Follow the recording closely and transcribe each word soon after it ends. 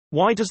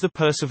Why does the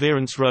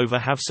Perseverance rover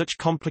have such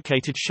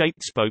complicated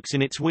shaped spokes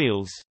in its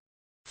wheels?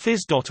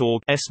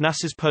 Phys.org's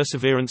NASA's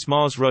Perseverance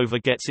Mars rover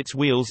gets its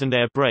wheels and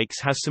air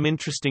brakes has some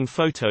interesting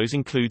photos.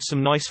 Include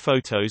some nice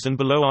photos, and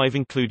below I've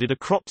included a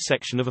cropped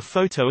section of a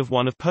photo of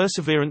one of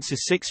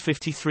Perseverance's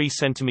 653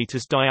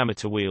 cm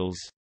diameter wheels.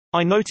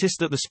 I noticed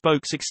that the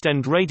spokes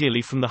extend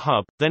radially from the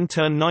hub, then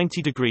turn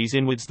 90 degrees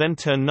inwards, then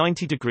turn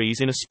 90 degrees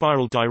in a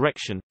spiral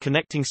direction,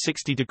 connecting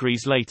 60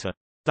 degrees later.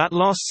 That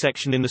last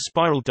section in the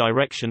spiral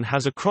direction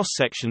has a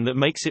cross-section that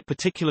makes it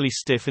particularly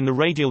stiff in the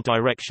radial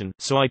direction,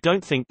 so I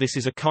don't think this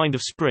is a kind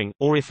of spring,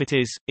 or if it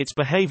is, its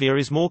behavior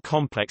is more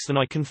complex than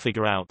I can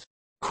figure out.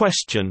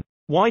 Question: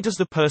 why does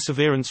the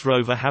Perseverance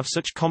rover have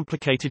such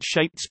complicated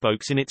shaped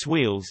spokes in its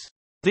wheels?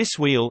 This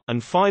wheel,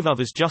 and 5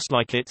 others just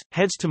like it,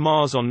 heads to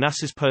Mars on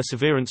NASA's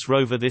Perseverance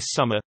rover this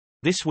summer.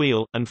 This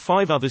wheel, and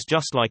 5 others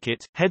just like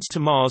it, heads to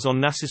Mars on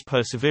NASA's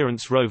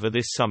Perseverance rover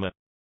this summer.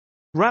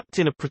 Wrapped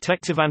in a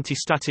protective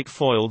anti-static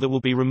foil that will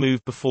be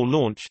removed before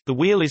launch, the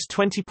wheel is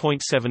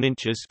 20.7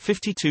 inches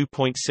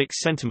 (52.6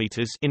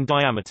 centimeters) in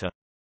diameter.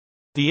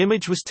 The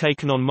image was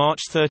taken on March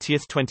 30,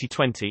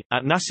 2020,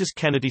 at NASA's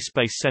Kennedy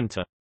Space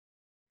Center.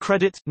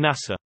 Credit: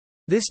 NASA.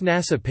 This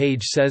NASA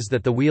page says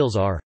that the wheels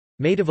are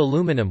made of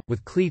aluminum,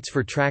 with cleats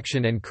for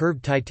traction and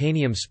curved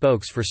titanium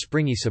spokes for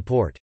springy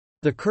support.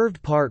 The curved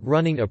part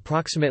running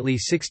approximately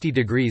 60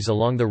 degrees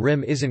along the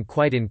rim isn't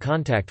quite in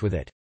contact with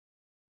it.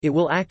 It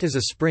will act as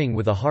a spring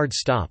with a hard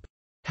stop.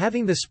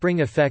 Having the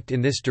spring effect in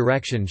this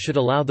direction should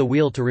allow the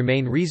wheel to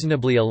remain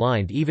reasonably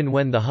aligned even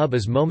when the hub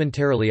is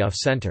momentarily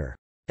off-center.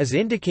 As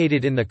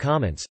indicated in the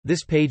comments,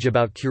 this page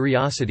about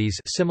Curiosity's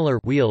similar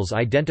wheels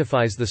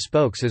identifies the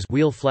spokes as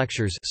wheel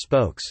flexures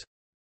spokes.